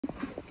Hi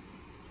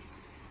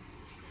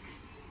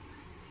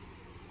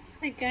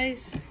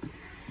guys,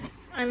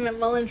 I'm a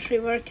voluntary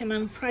worker and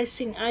I'm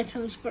pricing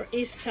items for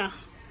Easter.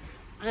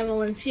 I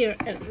volunteer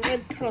at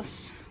Red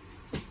Cross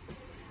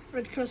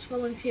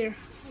volunteer.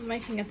 I'm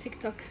making a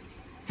TikTok.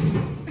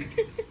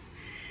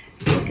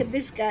 Look at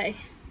this guy.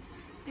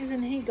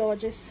 Isn't he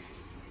gorgeous?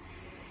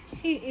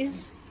 He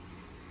is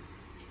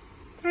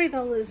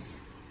 $3.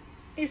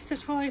 Easter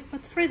toy for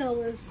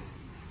 $3.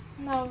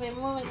 Now we're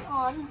moving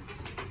on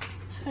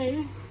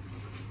to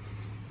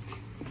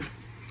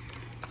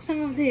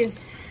some of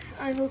these.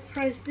 I will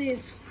price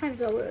these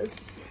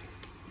 $5.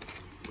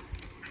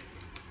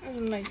 I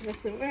don't know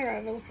exactly where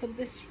I will put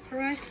this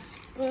price,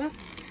 but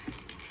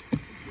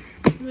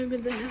maybe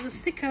they have a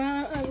sticker.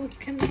 I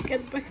can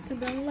get back to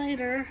them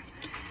later.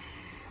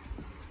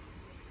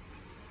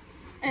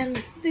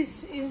 And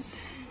this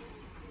is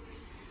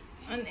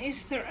an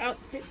Easter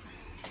outfit.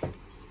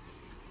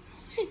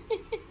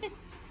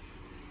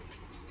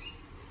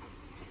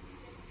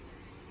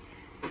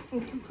 You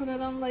can put it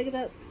on like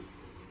that.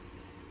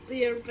 Be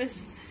your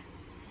best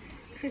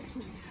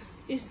Christmas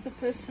Easter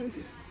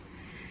person.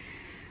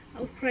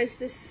 I'll price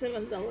this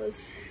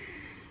 $7.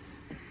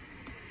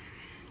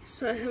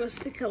 So I have a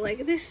sticker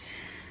like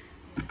this,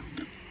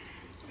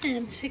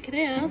 and check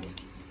it out.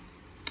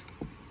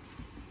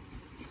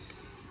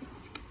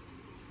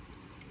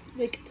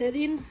 Week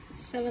 13,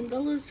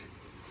 $7.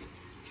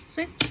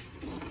 See?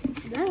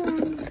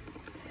 Done.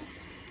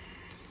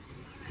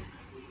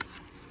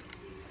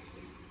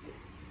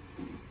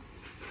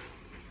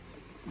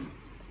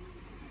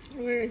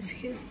 Where is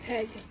his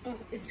tag? Oh,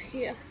 it's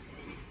here.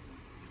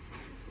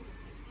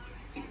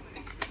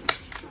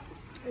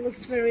 It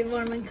looks very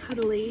warm and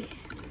cuddly.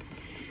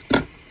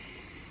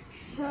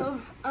 So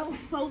I'll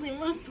fold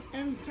him up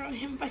and throw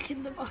him back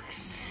in the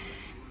box.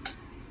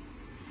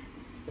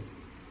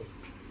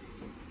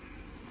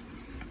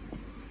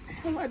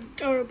 How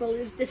adorable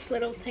is this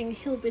little thing?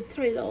 He'll be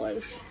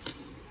 $3.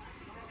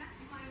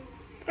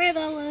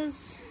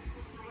 $3.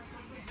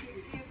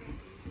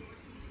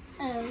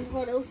 And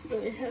what else do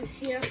we have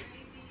here?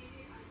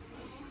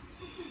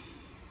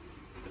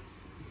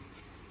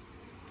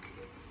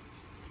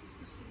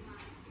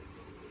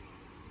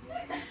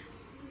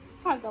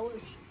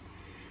 $5.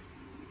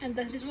 And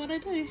that is what I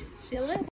do. See you later.